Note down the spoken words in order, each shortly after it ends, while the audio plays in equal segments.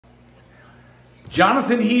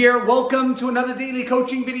Jonathan here. Welcome to another daily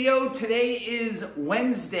coaching video. Today is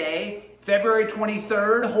Wednesday, February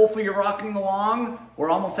 23rd. Hopefully you're rocking along. We're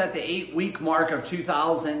almost at the 8-week mark of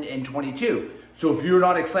 2022. So if you're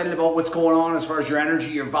not excited about what's going on as far as your energy,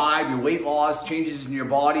 your vibe, your weight loss, changes in your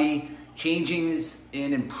body, changes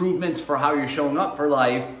and improvements for how you're showing up for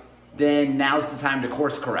life, then now's the time to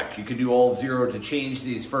course correct. You can do all of zero to change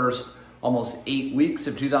these first almost 8 weeks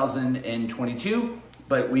of 2022.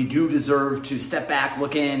 But we do deserve to step back,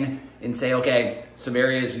 look in, and say, okay, some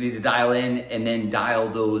areas we need to dial in and then dial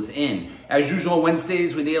those in. As usual,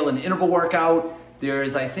 Wednesdays, we nail an interval workout.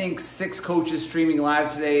 There's, I think, 6 coaches streaming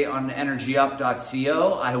live today on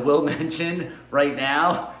energyup.co. I will mention right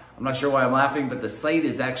now, I'm not sure why I'm laughing, but the site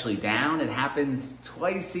is actually down. It happens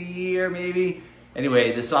twice a year, maybe.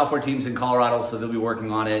 Anyway, the software team's in Colorado, so they'll be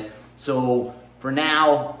working on it. So for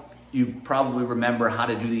now, you probably remember how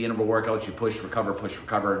to do the interval workouts. You push,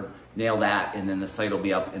 recover, nail that, and then the site will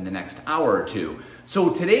be up in the next hour or two. So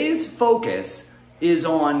today's focus is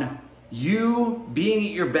on you being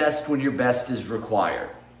at your best when your best is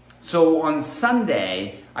required. So on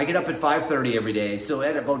Sunday, I get up at 5:30 every day. So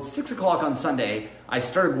at about 6 o'clock on Sunday, I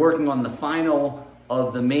started working on the final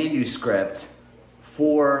of the manuscript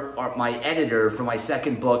for my editor for my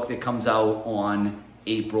second book that comes out on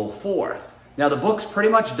April 4th. Now the book's pretty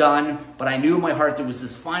much done, but I knew in my heart there was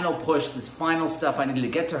this final push, this final stuff I needed to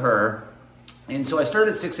get to her. And so I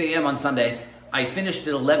started at 6 a.m. on Sunday. I finished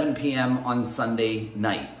at 11 p.m. on Sunday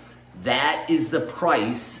night. That is the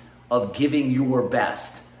price of giving your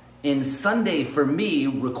best. And Sunday for me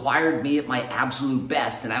required me at my absolute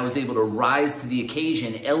best, and I was able to rise to the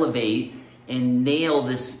occasion, elevate, and nail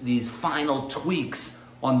these final tweaks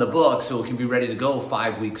on the book so it can be ready to go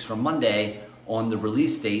 5 weeks from Monday on the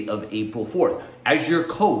release date of April 4th. As your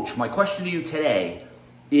coach, my question to you today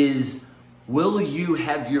is, will you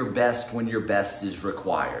have your best when your best is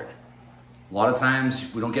required? A lot of times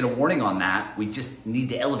we don't get a warning on that. We just need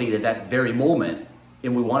to elevate at that very moment,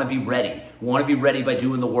 and we want to be ready. We want to be ready by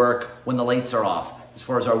doing the work when the lights are off, as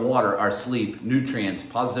far as our water, our sleep, nutrients,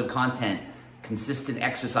 positive content, consistent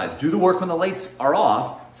exercise. Do the work when the lights are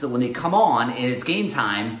off, so when they come on and it's game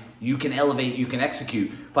time, you can elevate, you can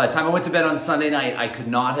execute. By the time I went to bed on Sunday night, I could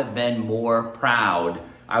not have been more proud.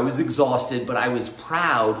 I was exhausted, but I was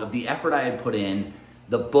proud of the effort I had put in.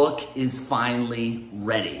 The book is finally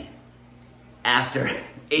ready. After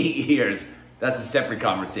 8 years, that's a separate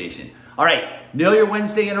conversation. All right, nail your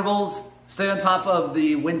Wednesday intervals, stay on top of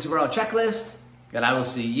the Win Tomorrow checklist, and I will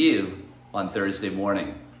see you on Thursday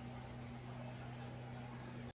morning.